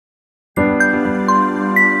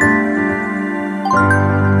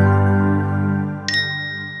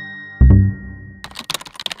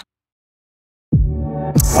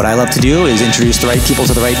What I love to do is introduce the right people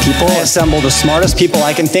to the right people. I assemble the smartest people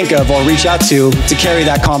I can think of or reach out to carry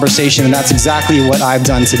that conversation, and that's exactly what I've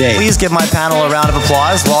done today. Please give my panel a round of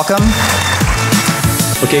applause. Welcome.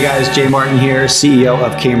 Okay guys, Jay Martin here, CEO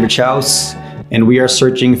of Cambridge House, and we are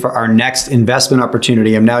searching for our next investment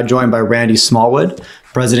opportunity. I'm now joined by Randy Smallwood,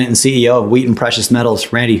 President and CEO of Wheaton Precious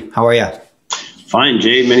Metals. Randy, how are you? Fine,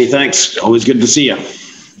 Jay. Many thanks. Always good to see you.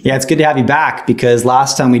 Yeah, it's good to have you back because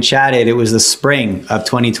last time we chatted, it was the spring of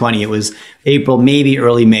 2020. It was April, maybe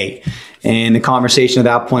early May. And the conversation at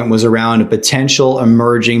that point was around a potential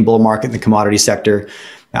emerging bull market in the commodity sector.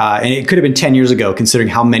 And it could have been 10 years ago, considering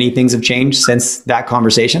how many things have changed since that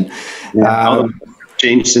conversation. Yeah,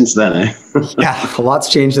 changed since then, eh? Yeah, a lot's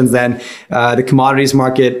changed since then. The commodities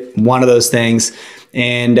market, one of those things.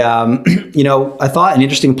 And, you know, I thought an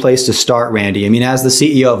interesting place to start, Randy. I mean, as the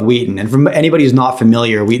CEO of Wheaton, and from anybody who's not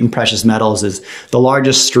familiar, Wheaton Precious Metals is the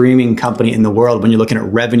largest streaming company in the world when you're looking at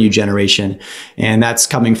revenue generation. And that's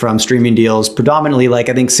coming from streaming deals, predominantly like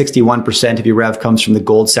I think 61% of your rev comes from the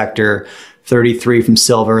gold sector, 33 from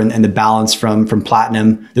silver, and the balance from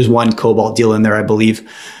platinum. There's one cobalt deal in there, I believe.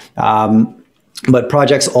 But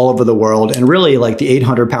projects all over the world and really like the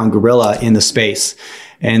 800-pound gorilla in the space.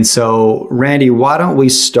 And so, Randy, why don't we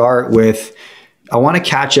start with, I want to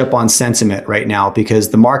catch up on sentiment right now because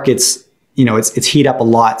the market's, you know, it's heat up a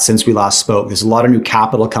lot since we last spoke. There's a lot of new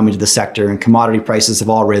capital coming to the sector and commodity prices have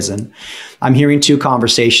all risen. I'm hearing two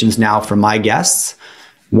conversations now from my guests.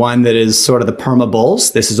 One that is sort of the perma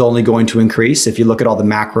bulls. This is only going to increase. If you look at all the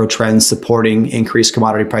macro trends supporting increased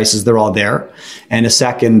commodity prices, they're all there. And a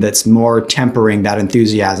second that's more tempering that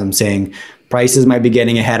enthusiasm, saying prices might be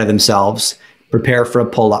getting ahead of themselves. Prepare for a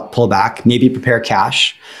pullback, maybe prepare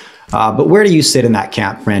cash. But where do you sit in that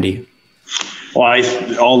camp, Randy? Well,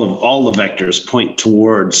 all the vectors point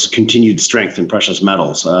towards continued strength in precious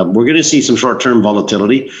metals. We're going to see some short-term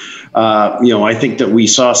volatility. I think that we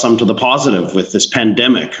saw some to the positive with this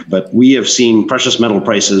pandemic, but we have seen precious metal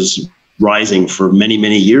prices rising for many,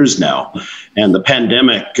 many years now. And the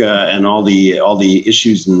pandemic and all the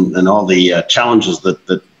issues and all the challenges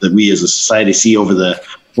that we as a society see over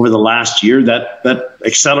the last year, that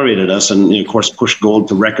accelerated us and of course pushed gold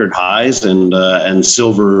to record highs, and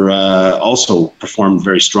silver also performed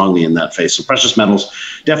very strongly in that phase. So precious metals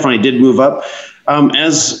definitely did move up.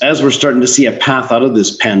 As we're starting to see a path out of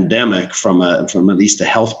this pandemic from at least a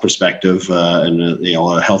health perspective and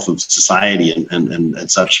a health of society and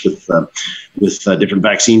such with different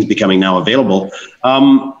vaccines becoming now available.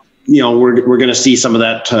 We're going to see some of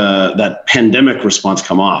that pandemic response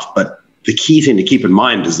come off, but the key thing to keep in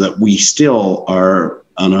mind is that we still are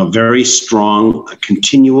on a very strong,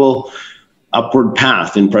 continual upward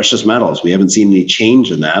path in precious metals. We haven't seen any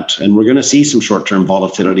change in that. And we're going to see some short-term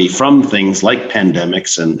volatility from things like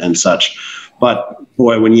pandemics and such. But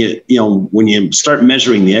boy, when you start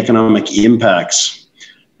measuring the economic impacts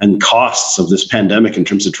and costs of this pandemic in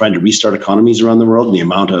terms of trying to restart economies around the world and the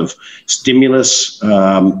amount of stimulus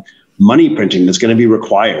money printing that's going to be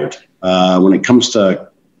required when it comes to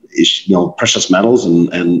precious metals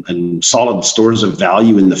and solid stores of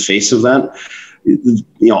value in the face of that,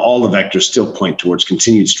 all the vectors still point towards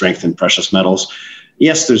continued strength in precious metals.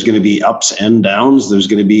 Yes, there's going to be ups and downs. There's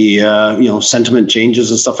going to be sentiment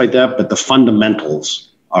changes and stuff like that, but the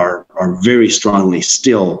fundamentals are very strongly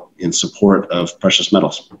still in support of precious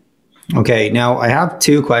metals. Okay, now I have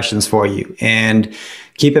two questions for you, and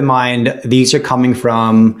keep in mind, these are coming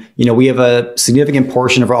from, we have a significant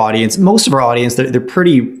portion of our audience, most of our audience, they're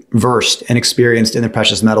pretty versed and experienced in the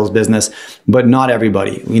precious metals business, but not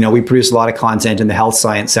everybody. We produce a lot of content in the health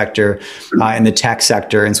science sector, in the tech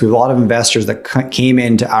sector. And so we have a lot of investors that came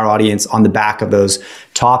into our audience on the back of those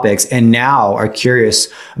topics and now are curious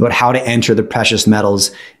about how to enter the precious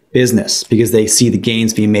metals business because they see the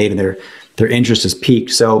gains being made and their interest has peaked.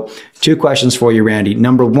 So two questions for you, Randy.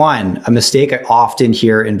 Number one, a mistake I often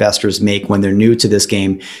hear investors make when they're new to this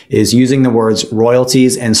game is using the words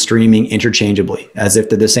royalties and streaming interchangeably as if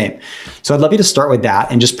they're the same. So I'd love you to start with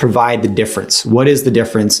that and just provide the difference. What is the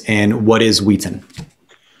difference and what is Wheaton?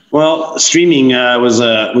 Well, streaming was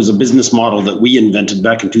a business model that we invented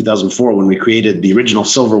back in 2004 when we created the original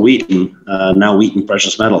Silver Wheaton, now Wheaton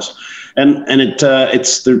Precious Metals, and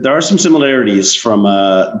there are some similarities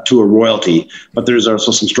to a royalty, but there's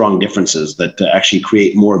also some strong differences that actually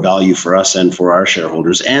create more value for us and for our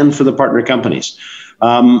shareholders and for the partner companies.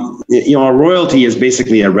 A royalty is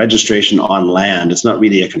basically a registration on land. It's not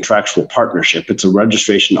really a contractual partnership. It's a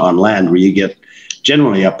registration on land where you get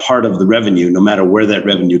generally a part of the revenue, no matter where that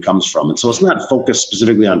revenue comes from. And so it's not focused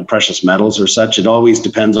specifically on precious metals or such. It always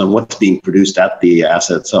depends on what's being produced at the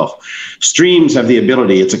asset itself. Streams have the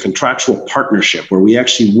ability, it's a contractual partnership where we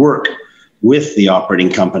actually work with the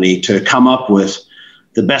operating company to come up with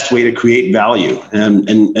the best way to create value.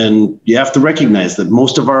 And you have to recognize that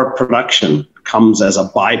most of our production comes as a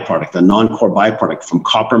byproduct, a non-core byproduct from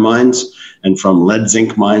copper mines and from lead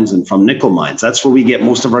zinc mines and from nickel mines. That's where we get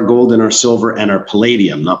most of our gold and our silver and our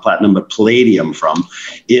palladium, not platinum, but palladium from,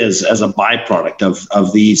 is as a byproduct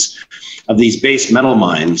of these base metal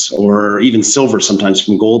mines, or even silver sometimes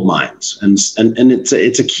from gold mines. And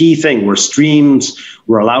it's a key thing where streams,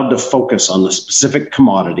 we're allowed to focus on the specific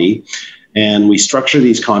commodity. And we structure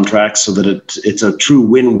these contracts so that it's a true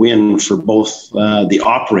win-win for both the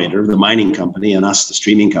operator, the mining company, and us, the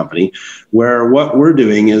streaming company, where what we're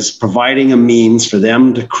doing is providing a means for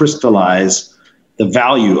them to crystallize the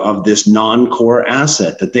value of this non-core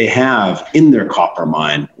asset that they have in their copper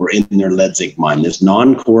mine or in their lead zinc mine, this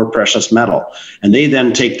non-core precious metal. And they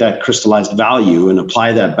then take that crystallized value and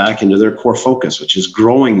apply that back into their core focus, which is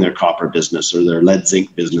growing their copper business or their lead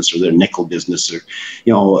zinc business or their nickel business, or,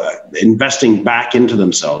 investing back into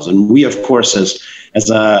themselves. And we, of course, as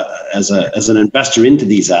an investor into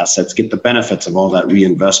these assets, get the benefits of all that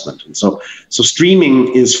reinvestment. And so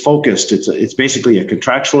streaming is focused. It's basically a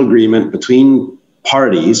contractual agreement between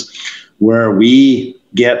parties where we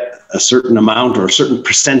get a certain amount or a certain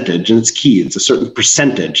percentage, and it's key. It's a certain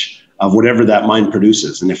percentage of whatever that mine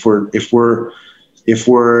produces. And if we're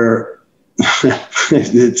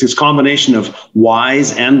it's this combination of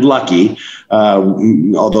wise and lucky,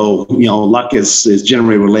 although luck is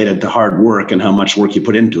generally related to hard work and how much work you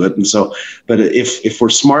put into it. And so, but if we're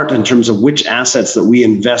smart in terms of which assets that we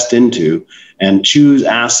invest into and choose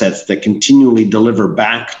assets that continually deliver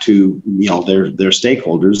back to their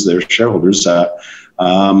stakeholders, their shareholders,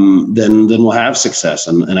 then we'll have success.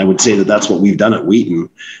 And I would say that that's what we've done at Wheaton.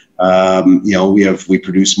 We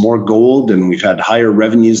produce more gold, and we've had higher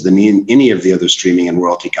revenues than any of the other streaming and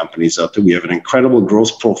royalty companies out there. We have an incredible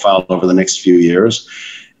growth profile over the next few years,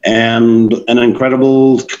 and an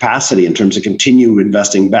incredible capacity in terms of continue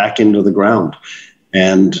investing back into the ground.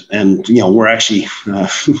 And we're actually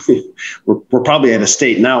we're probably at a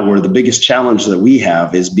state now where the biggest challenge that we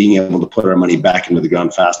have is being able to put our money back into the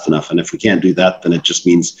ground fast enough. And if we can't do that, then it just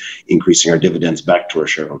means increasing our dividends back to our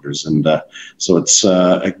shareholders. And so it's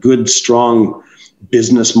a good, strong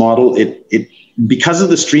business model. Because of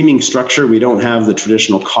the streaming structure, we don't have the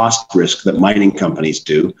traditional cost risk that mining companies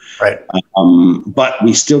do. Right. But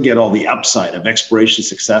we still get all the upside of exploration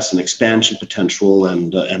success and expansion potential,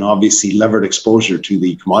 and obviously levered exposure to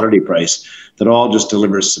the commodity price that all just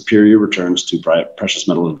delivers superior returns to precious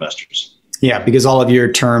metal investors. Yeah, because all of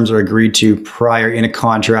your terms are agreed to prior in a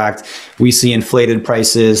contract. We see inflated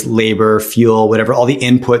prices, labor, fuel, whatever, all the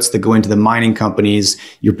inputs that go into the mining companies,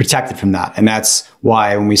 you're protected from that. And that's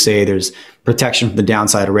why when we say there's protection from the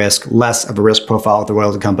downside risk, less of a risk profile with the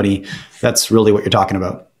royalty company, that's really what you're talking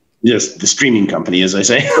about. Yes, the streaming company, as I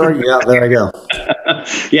say. Yeah, there I go.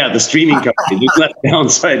 Yeah, the streaming company. There's less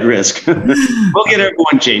downside risk. We'll get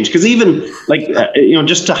everyone changed. Because even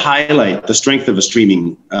just to highlight the strength of a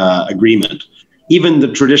streaming agreement, even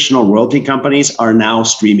the traditional royalty companies are now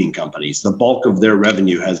streaming companies. The bulk of their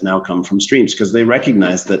revenue has now come from streams because they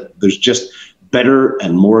recognize that there's just better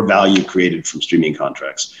and more value created from streaming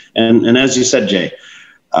contracts. And as you said, Jay,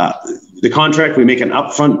 the contract, we make an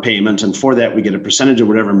upfront payment, and for that we get a percentage of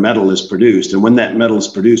whatever metal is produced. And when that metal is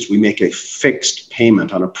produced, we make a fixed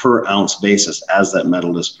payment on a per ounce basis as that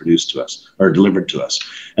metal is produced to us or delivered to us.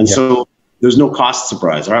 And so there's no cost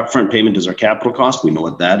surprise. Our upfront payment is our capital cost. We know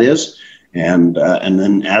what that is. And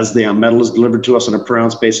then as the metal is delivered to us on a per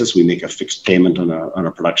ounce basis, we make a fixed payment on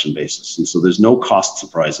a production basis. And so there's no cost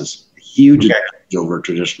surprises. Huge advantage over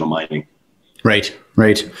traditional mining. Right.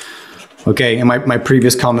 Okay, and my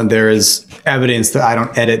previous comment there is evidence that I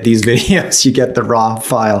don't edit these videos. You get the raw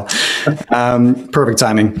file. Perfect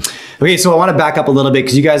timing. Okay, so I want to back up a little bit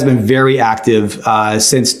because you guys have been very active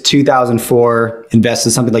since 2004,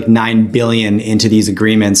 invested something like $9 billion into these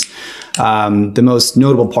agreements. The most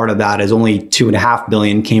notable part of that is only $2.5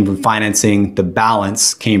 billion came from financing. The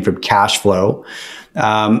balance came from cash flow.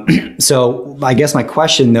 So I guess my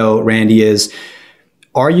question though, Randy, is,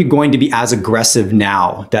 are you going to be as aggressive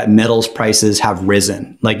now that metals prices have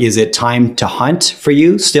risen? Like, is it time to hunt for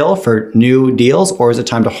you still for new deals, or is it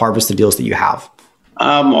time to harvest the deals that you have?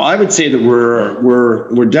 Well, I would say that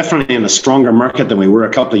we're definitely in a stronger market than we were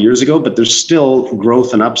a couple of years ago, but there's still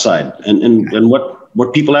growth and upside. And what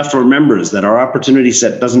what people have to remember is that our opportunity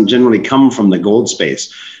set doesn't generally come from the gold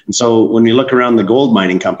space. And so when we look around the gold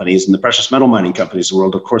mining companies and the precious metal mining companies of the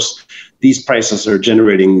world, of course, these prices are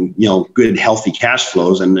generating, good, healthy cash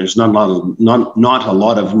flows, and there's not a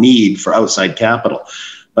lot of need for outside capital.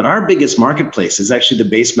 But our biggest marketplace is actually the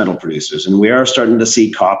base metal producers. And we are starting to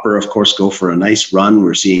see copper, of course, go for a nice run.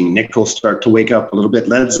 We're seeing nickel start to wake up a little bit.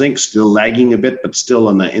 Lead, zinc still lagging a bit, but still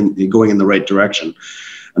going in the right direction.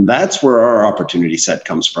 And that's where our opportunity set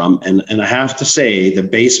comes from. And I have to say, the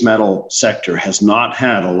base metal sector has not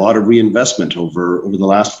had a lot of reinvestment over the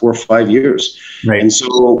last 4 or 5 years. Right. And so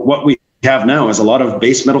what we have now is a lot of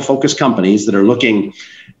base metal focused companies that are looking,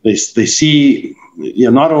 they see,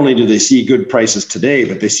 not only do they see good prices today,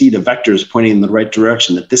 but they see the vectors pointing in the right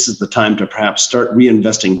direction, that this is the time to perhaps start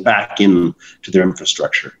reinvesting back into their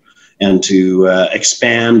infrastructure and to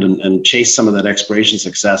expand and chase some of that exploration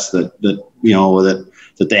success that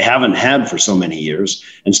they haven't had for so many years,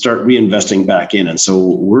 and start reinvesting back in. And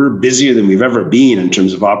so we're busier than we've ever been in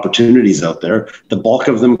terms of opportunities out there. The bulk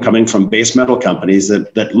of them coming from base metal companies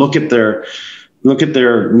that look at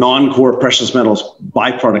their non-core precious metals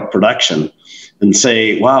byproduct production and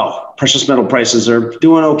say, wow, precious metal prices are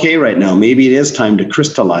doing okay right now. Maybe it is time to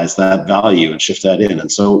crystallize that value and shift that in.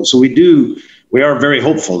 And so we are very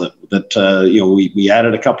hopeful that we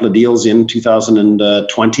added a couple of deals in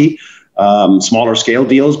 2020. Smaller scale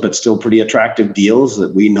deals, but still pretty attractive deals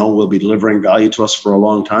that we know will be delivering value to us for a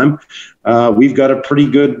long time. We've got a pretty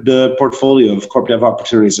good portfolio of corp dev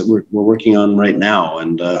opportunities that we're working on right now,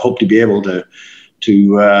 and hope to be able to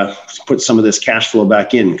put some of this cash flow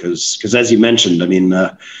back in, because as you mentioned, I mean,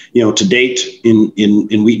 to date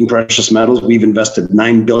in Wheaton Precious Metals, we've invested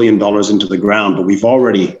 $9 billion into the ground, but we've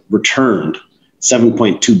already returned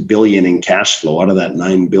 $7.2 billion in cash flow out of that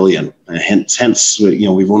 $9 billion. Hence,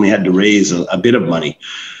 we've only had to raise a bit of money.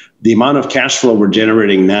 The amount of cash flow we're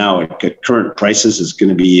generating now at current prices is going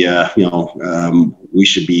to be, we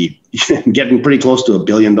should be getting pretty close to $1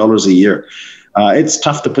 billion a year. It's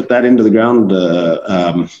tough to put that into the ground,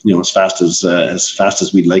 as fast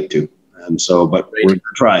as we'd like to, and so, but we're going to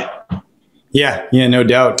try. Yeah, no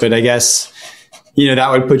doubt. But I guess,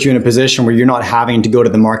 that would put you in a position where you're not having to go to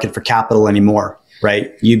the market for capital anymore,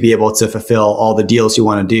 right? You'd be able to fulfill all the deals you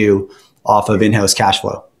want to do off of in-house cash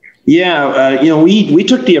flow. Yeah, we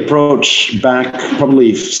took the approach back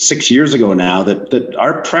probably 6 years ago now that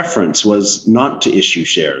our preference was not to issue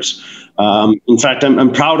shares. In fact,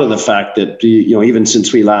 I'm proud of the fact that, even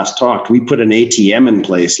since we last talked, we put an ATM in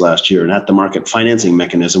place last year, an at-the-market financing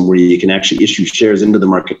mechanism where you can actually issue shares into the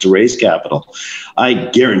market to raise capital. I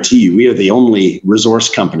guarantee you, we are the only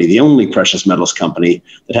resource company, the only precious metals company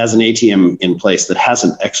that has an ATM in place that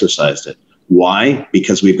hasn't exercised it. Why?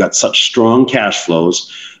 Because we've got such strong cash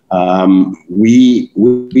flows.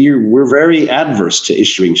 We're very adverse to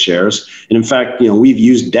issuing shares. And in fact, we've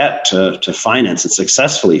used debt to finance and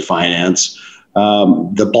successfully finance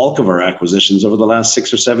the bulk of our acquisitions over the last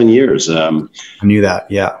 6 or 7 years. I knew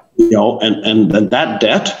that. Yeah. And that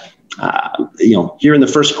debt, here in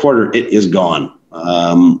the first quarter, it is gone. We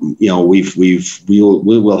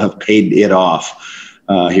will have paid it off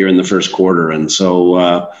here in the first quarter. And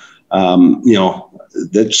so,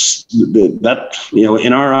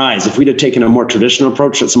 in our eyes, if we'd have taken a more traditional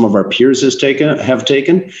approach that some of our peers have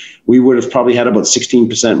taken, we would have probably had about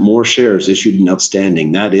 16% more shares issued and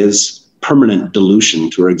outstanding. That is permanent dilution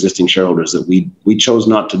to our existing shareholders that we chose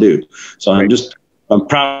not to do. So I'm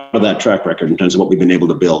proud of that track record in terms of what we've been able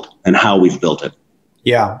to build and how we've built it.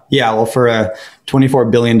 Yeah. Well, for a $24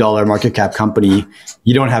 billion market cap company,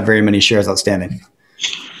 you don't have very many shares outstanding.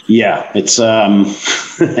 Yeah, it's and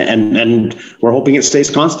we're hoping it stays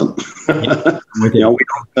constant. We don't,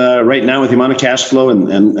 right now, with the amount of cash flow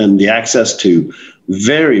and the access to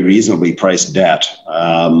very reasonably priced debt,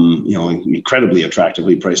 incredibly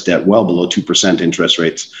attractively priced debt, well below 2% interest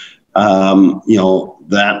rates.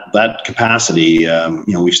 That capacity,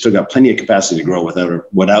 we've still got plenty of capacity to grow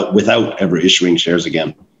without ever issuing shares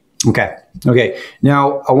again. Okay.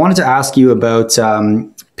 Now, I wanted to ask you about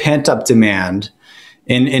pent up demand.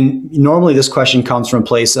 And normally this question comes from a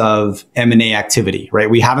place of M&A activity, right?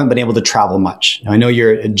 We haven't been able to travel much. Now, I know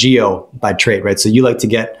you're a geo by trade, right? So you like to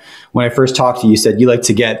get, when I first talked to you, you said you like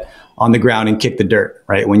to get on the ground and kick the dirt,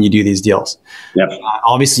 right? When you do these deals. Yep.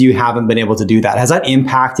 Obviously, you haven't been able to do that. Has that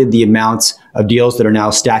impacted the amount of deals that are now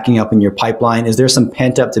stacking up in your pipeline? Is there some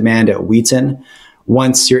pent up demand at Wheaton?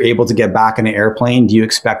 Once you're able to get back in an airplane, do you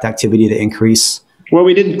expect activity to increase Well,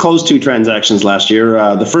 we did close 2 transactions last year.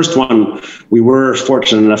 The first one, we were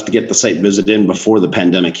fortunate enough to get the site visit in before the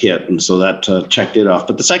pandemic hit, and so that checked it off.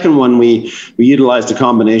 But the second one, we utilized a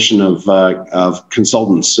combination of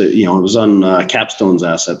consultants. It was on Capstone's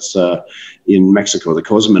assets in Mexico, the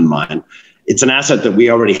Cozamin mine. It's an asset that we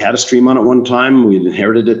already had a stream on at one time. We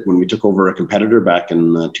inherited it when we took over a competitor back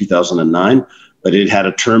in 2009. But it had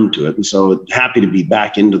a term to it. And so happy to be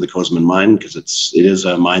back into the Cozamin mine because it is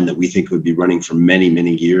a mine that we think would be running for many,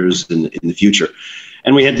 many years in the future.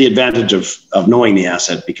 And we had the advantage of knowing the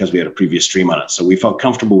asset because we had a previous stream on it. So we felt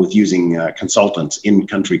comfortable with using consultants,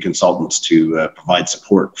 in-country consultants, to provide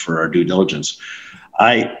support for our due diligence.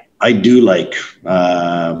 I do like,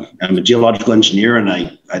 I'm a geological engineer, and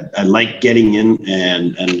I like getting in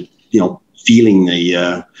and feeling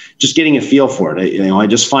just getting a feel for it. I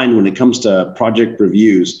just find when it comes to project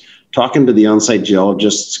reviews, talking to the on-site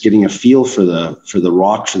geologists, getting a feel for the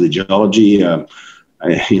rock, for the geology.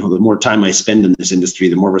 The more time I spend in this industry,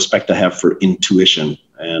 the more respect I have for intuition,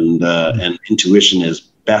 and intuition is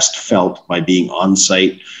best felt by being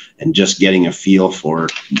on-site and just getting a feel for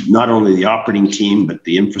not only the operating team but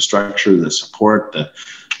the infrastructure, the support,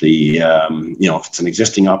 if it's an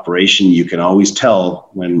existing operation, you can always tell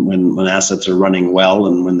when assets are running well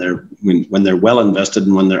and when they're well invested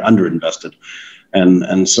and when they're underinvested.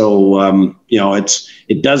 And so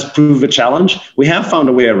it does prove a challenge. We have found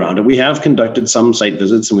a way around it. We have conducted some site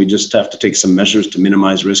visits, and we just have to take some measures to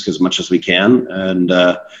minimize risk as much as we can and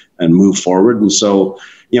move forward. And so,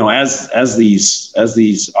 as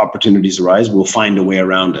these opportunities arise, we'll find a way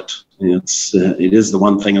around it. It is the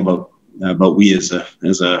one thing about we as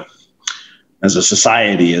a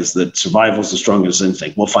society is that survival is the strongest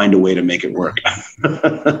instinct. We'll find a way to make it work.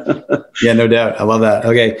 Yeah, no doubt. I love that.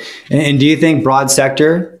 Okay. And do you think broad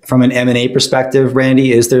sector from an M&A perspective,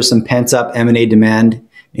 Randy, is there some pent up M&A demand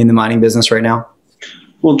in the mining business right now?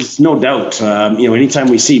 Well, there's no doubt. Anytime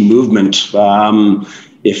we see movement,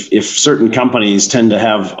 if certain companies tend to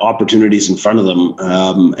have opportunities in front of them,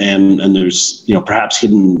 and there's perhaps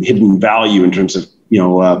hidden value in terms of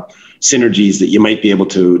synergies that you might be able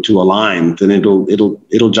to align, then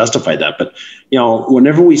it'll justify that. But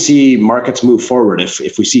whenever we see markets move forward,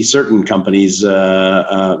 if we see certain companies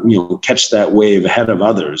catch that wave ahead of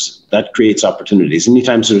others, that creates opportunities.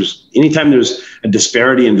 Anytime there's a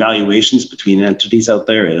disparity in valuations between entities out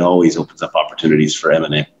there, it always opens up opportunities for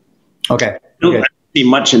M&A. Okay. I don't see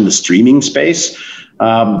much in the streaming space.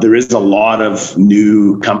 There is a lot of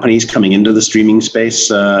new companies coming into the streaming space.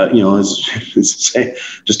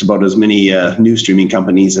 Just about as many new streaming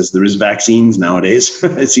companies as there is vaccines nowadays.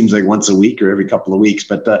 It seems like once a week or every couple of weeks.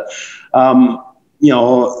 But that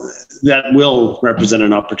will represent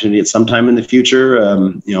an opportunity at some time in the future.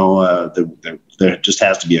 There just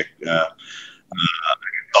has to be a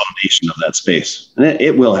consolidation of that space, and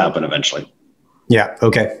it will happen eventually. Yeah.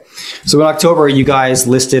 Okay. So in October, you guys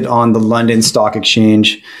listed on the London Stock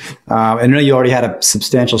Exchange. I know you already had a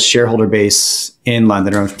substantial shareholder base in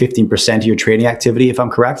London, around 15% of your trading activity, if I'm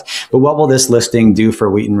correct. But what will this listing do for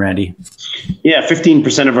Wheaton, Randy? Yeah,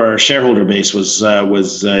 15% of our shareholder base was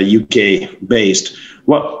UK based.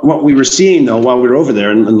 What we were seeing though while we were over there,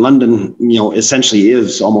 and London, essentially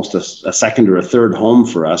is almost a second or a third home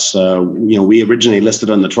for us. We originally listed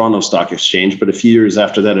on the Toronto Stock Exchange, but a few years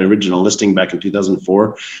after that original listing back in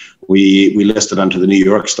 2004, we listed onto the New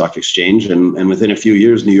York Stock Exchange, and within a few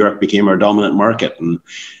years, New York became our dominant market, and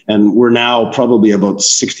we're now probably about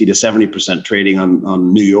 60 to 70% trading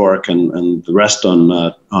on New York, and the rest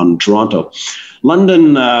on Toronto.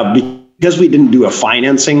 London, because we didn't do a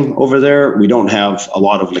financing over there, we don't have a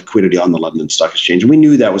lot of liquidity on the London Stock Exchange. We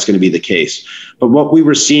knew that was going to be the case. But what we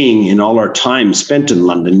were seeing in all our time spent in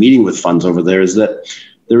London meeting with funds over there is that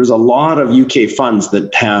there's a lot of UK funds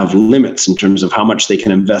that have limits in terms of how much they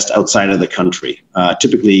can invest outside of the country,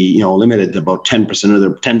 typically limited to about 10% of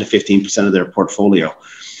their 10 to 15% of their portfolio.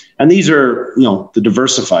 And these are, the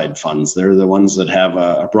diversified funds. They're the ones that have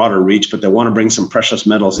a broader reach, but they want to bring some precious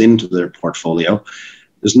metals into their portfolio.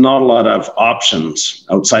 There's not a lot of options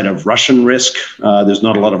outside of Russian risk. There's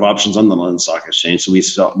not a lot of options on the London Stock Exchange. So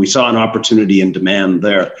we saw an opportunity and demand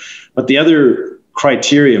there. But the other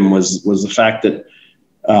criterion was the fact that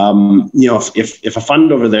if a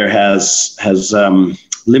fund over there has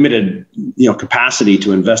limited capacity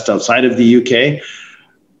to invest outside of the UK,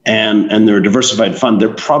 and they're a diversified fund,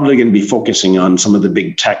 they're probably going to be focusing on some of the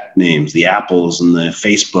big tech names, the Apples and the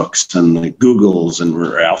Facebooks and the Googles and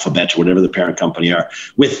Alphabet or whatever the parent company are,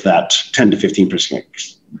 with that 10 to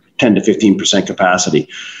 15% capacity.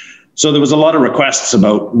 So there was a lot of requests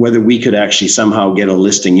about whether we could actually somehow get a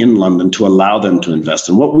listing in London to allow them to invest.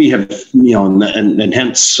 And what we have, and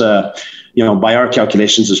hence by our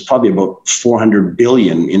calculations, there's probably about 400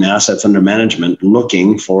 billion in assets under management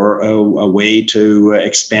looking for a way to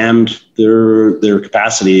expand their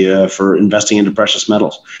capacity for investing into precious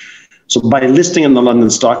metals. So by listing in the London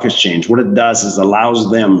Stock Exchange, what it does is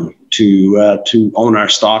allows them to own our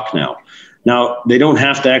stock now. Now, they don't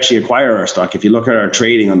have to actually acquire our stock. If you look at our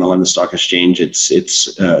trading on the London Stock Exchange,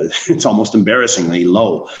 it's almost embarrassingly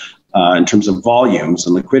low in terms of volumes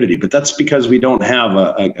and liquidity. But that's because we don't have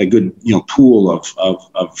a good pool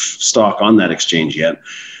of stock on that exchange yet.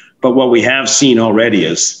 But what we have seen already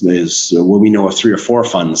is what we know of 3 or 4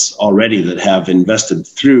 funds already that have invested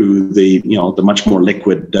through the much more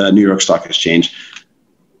liquid New York Stock Exchange.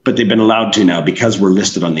 But they've been allowed to now because we're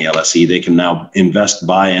listed on the LSE. They can now invest,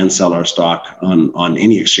 buy, and sell our stock on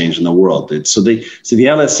any exchange in the world. So the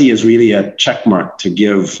LSE is really a check mark to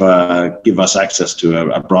give us access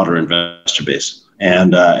to a broader investor base.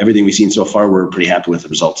 And everything we've seen so far, we're pretty happy with the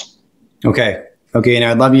results. Okay. And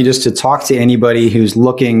I'd love you just to talk to anybody who's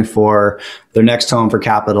looking for their next home for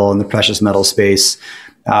capital in the precious metal space.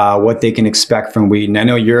 What they can expect from Wheaton. I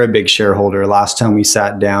know you're a big shareholder. Last time we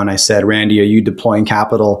sat down, I said, Randy, are you deploying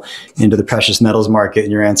capital into the precious metals market?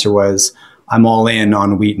 And your answer was, I'm all in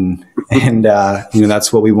on Wheaton. And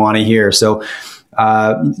that's what we want to hear. So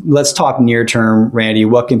let's talk near term, Randy.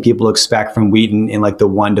 What can people expect from Wheaton in like the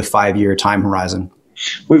 1 to 5 year time horizon?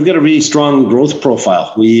 We've got a really strong growth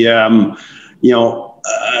profile. We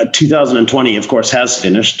 2020, of course, has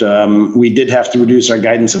finished. We did have to reduce our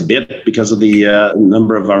guidance a bit because of the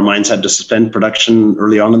number of our mines had to suspend production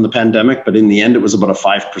early on in the pandemic. But in the end, it was about a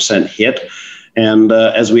 5% hit. And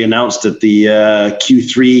as we announced at the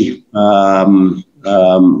Q3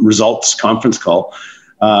 results conference call,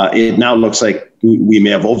 it now looks like we may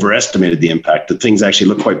have overestimated the impact, that things actually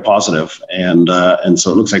look quite positive. And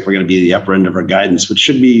so it looks like we're going to be at the upper end of our guidance, which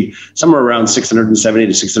should be somewhere around 670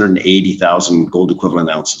 to 680,000 gold equivalent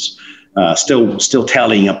ounces. Still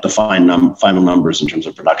tallying up the final numbers in terms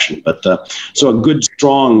of production. But so a good,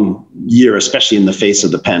 strong year, especially in the face of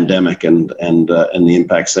the pandemic and the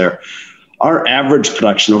impacts there. Our average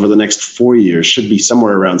production over the next 4 years should be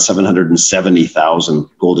somewhere around 770,000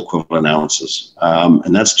 gold equivalent ounces.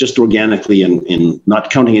 And that's just organically in not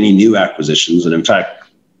counting any new acquisitions. And in fact,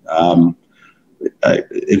 that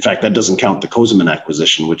doesn't count the Cozamin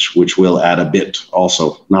acquisition, which will add a bit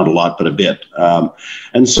also, not a lot, but a bit.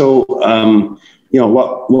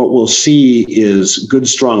 What we'll see is good,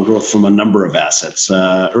 strong growth from a number of assets.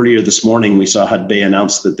 Earlier this morning, we saw Hudbay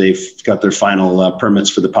announce that they've got their final permits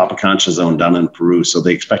for the Pampacancha zone down in Peru. So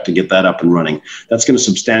they expect to get that up and running. That's going to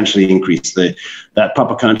substantially increase. That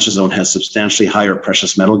Pampacancha zone has substantially higher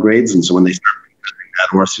precious metal grades. And so when they start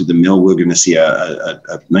that ore through the mill, we're going to see a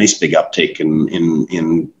nice big uptake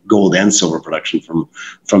in gold and silver production from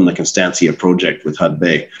the Constancia project with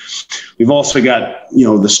Hudbay. We've also got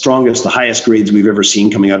the highest grades we've ever seen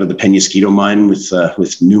coming out of the Peñasquito mine with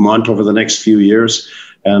Newmont over the next few years,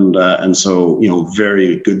 and so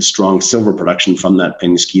very good, strong silver production from that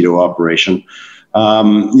Peñasquito operation.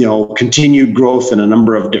 Continued growth in a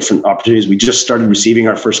number of different opportunities. We just started receiving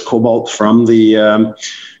our first cobalt from the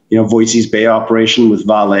Voisey's Bay operation with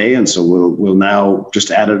Vale. And so we'll now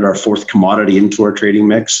just added our 4th commodity into our trading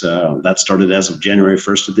mix. That started as of January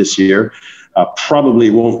 1st of this year. Probably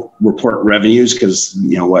won't report revenues because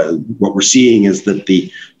what we're seeing is that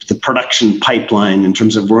the production pipeline in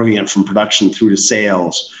terms of working it from production through to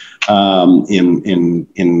sales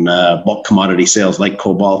in bulk commodity sales like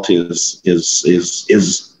cobalt is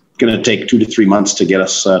going to take 2 to 3 months to get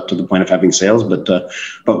us to the point of having sales, but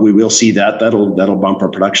we will see that'll bump our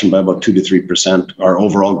production by about 2 to 3%, our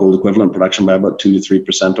overall gold equivalent production by about 2 to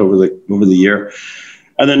 3% over the year.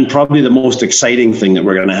 And then probably the most exciting thing that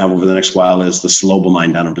we're going to have over the next while is the Salobo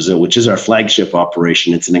mine down in Brazil, which is our flagship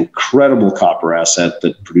operation. It's an incredible copper asset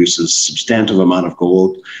that produces substantive amount of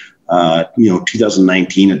gold.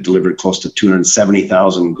 2019 it delivered close to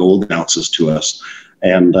 270,000 gold ounces to us,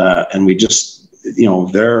 and we just.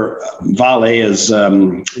 Vale is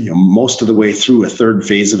most of the way through a 3rd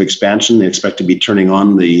phase of expansion. They expect to be turning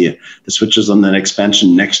on the switches on that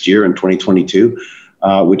expansion next year in 2022,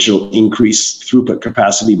 which will increase throughput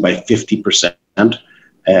capacity by 50%.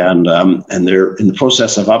 And they're in the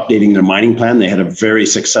process of updating their mining plan. They had a very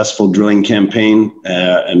successful drilling campaign,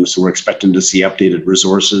 and so we're expecting to see updated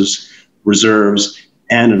resources, reserves,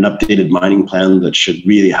 and an updated mining plan that should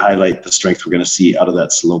really highlight the strength we're going to see out of that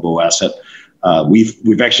Salobo asset.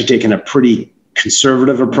 We've actually taken a pretty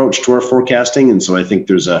conservative approach to our forecasting, and so I think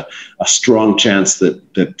there's a strong chance that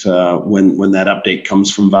when that update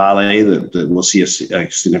comes from Vale, that we'll see a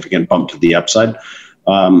significant bump to the upside.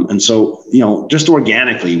 And so just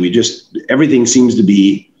organically, everything seems to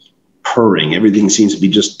be purring. Everything seems to be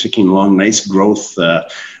just ticking along. Nice growth. I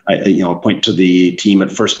point to the team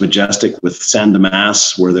at First Majestic with San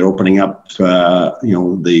Dimas, where they're opening up,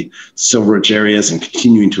 the silver-rich areas and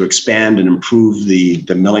continuing to expand and improve the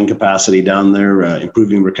milling capacity down there,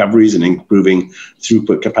 improving recoveries and improving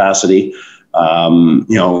throughput capacity.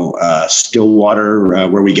 Stillwater,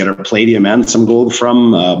 where we get our palladium and some gold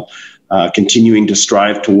from, continuing to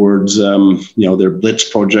strive towards, their Blitz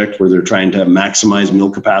project, where they're trying to maximize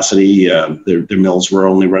mill capacity. Their mills were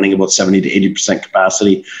only running about 70 to 80%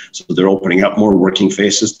 capacity. So they're opening up more working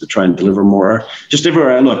faces to try and deliver more. Just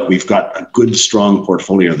everywhere I look, we've got a good, strong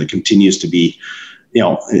portfolio that continues to be,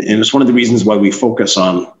 and it's one of the reasons why we focus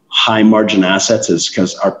on high margin assets, is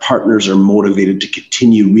because our partners are motivated to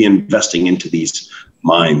continue reinvesting into these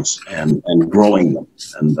mines and growing them.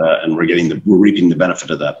 And we're reaping the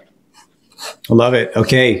benefit of that. I love it.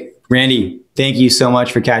 Okay, Randy, thank you so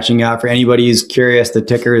much for catching up. For anybody who's curious, the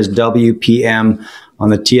ticker is WPM on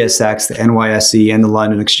the TSX, the NYSE, and the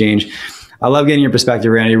London Exchange. I love getting your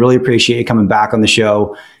perspective, Randy. Really appreciate you coming back on the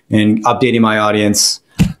show and updating my audience.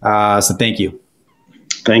 So thank you.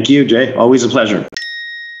 Thank you, Jay. Always a pleasure.